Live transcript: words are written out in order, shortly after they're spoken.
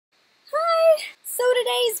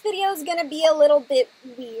video is gonna be a little bit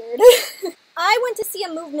weird. I went to see a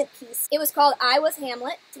movement piece. It was called I Was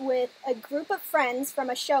Hamlet with a group of friends from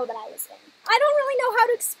a show that I was in. I don't really know how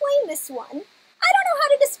to explain this one. I don't know how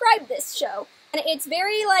to describe this show. And it's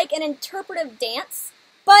very like an interpretive dance,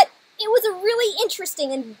 but it was a really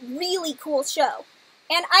interesting and really cool show.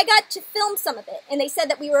 And I got to film some of it, and they said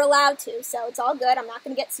that we were allowed to, so it's all good. I'm not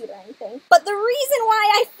going to get sued or anything. But the reason why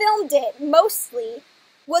I filmed it, mostly,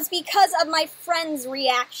 was because of my friend's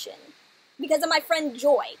reaction. Because of my friend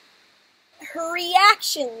Joy. Her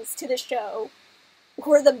reactions to the show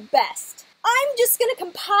were the best. I'm just going to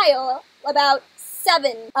compile about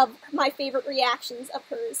 7 of my favorite reactions of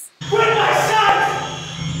hers. Bring my son!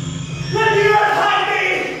 Let the earth hide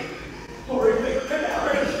me! Horrific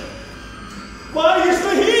cadaver! Why are you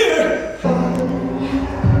still here?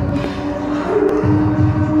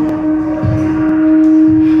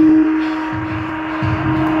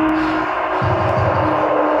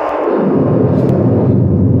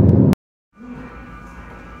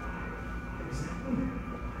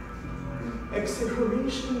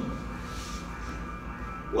 Exhilaration.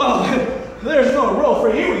 Well, there's no role for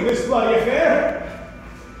you in this bloody affair.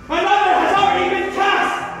 Another has already been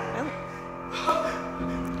cast!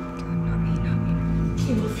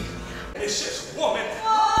 Vicious woman!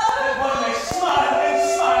 And one may smile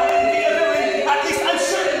and be ability, at least I'm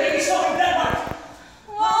certain maybe so in Denmark.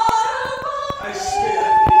 I spit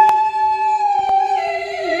at thee.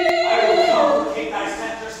 I will complicate thy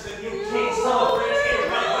sentence the new king celebrates a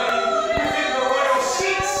red wedding within the royal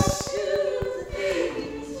sheets.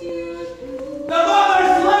 The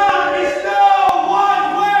mother's love is no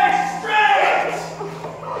one-way street!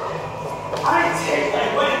 I take thy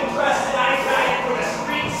wedding dress and I drag it through the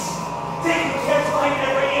streets. Taking care to like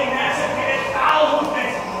every emancipated foul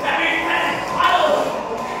movement, every petty puddle.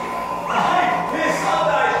 I piss on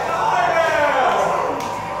thy daughters,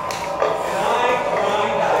 and I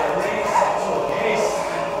grind thy race to a paste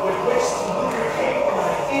with which to lubricate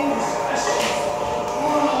my indiscretions.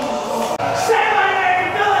 Say my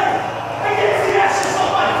name, villain, against the ashes of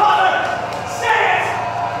my father. Say it.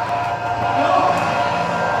 No.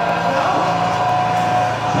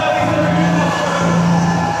 Nothing's ever good enough for him.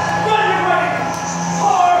 Run your wedding,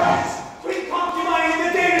 whore, sweet concubine in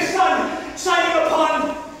the Danish sun, shining upon.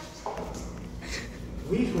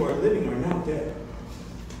 We who are living are now dead.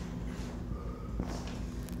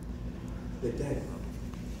 The dead.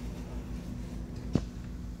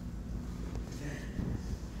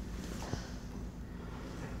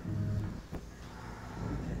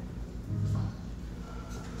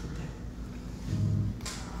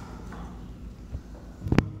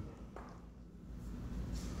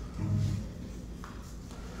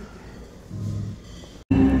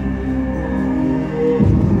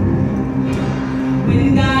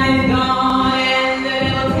 When God is gone and the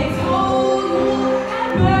devil takes hold,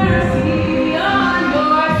 have mercy on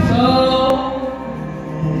your soul.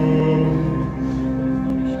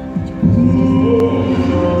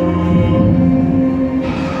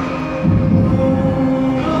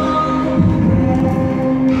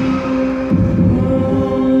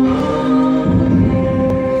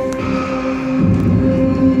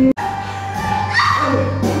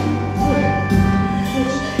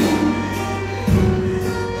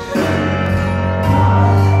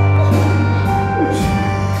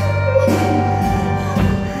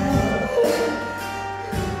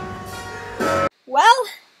 Well,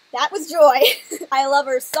 that was Joy. I love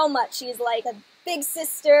her so much. She's like a big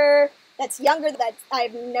sister that's younger that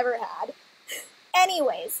I've never had.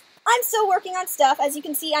 Anyways, I'm still working on stuff. As you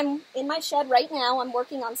can see, I'm in my shed right now. I'm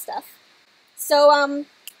working on stuff. So,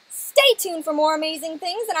 stay tuned for more amazing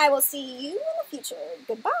things, and I will see you in the future.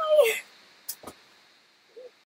 Goodbye!